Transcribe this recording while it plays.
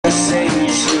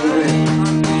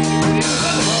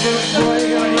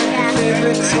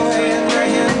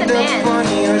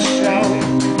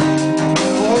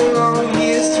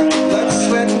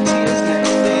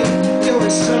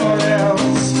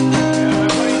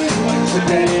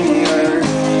dead in the earth.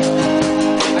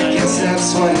 I guess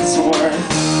that's what it's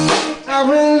worth. I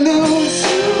would lose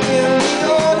you in the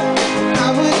autumn. I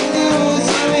would lose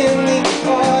you in the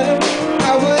autumn.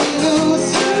 I would lose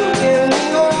you in the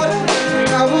autumn.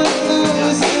 I would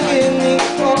lose you in the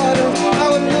autumn. I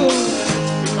would lose.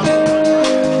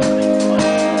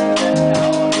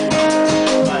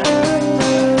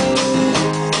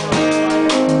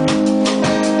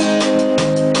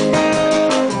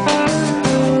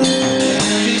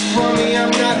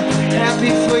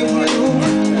 Happy for you,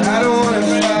 I don't wanna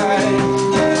fight.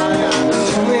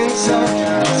 Doing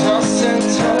toss and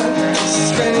turn,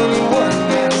 spending in one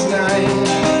man's night.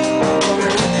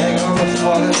 Hang on the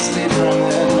floor to sleep on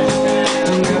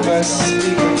it, never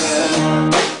speak.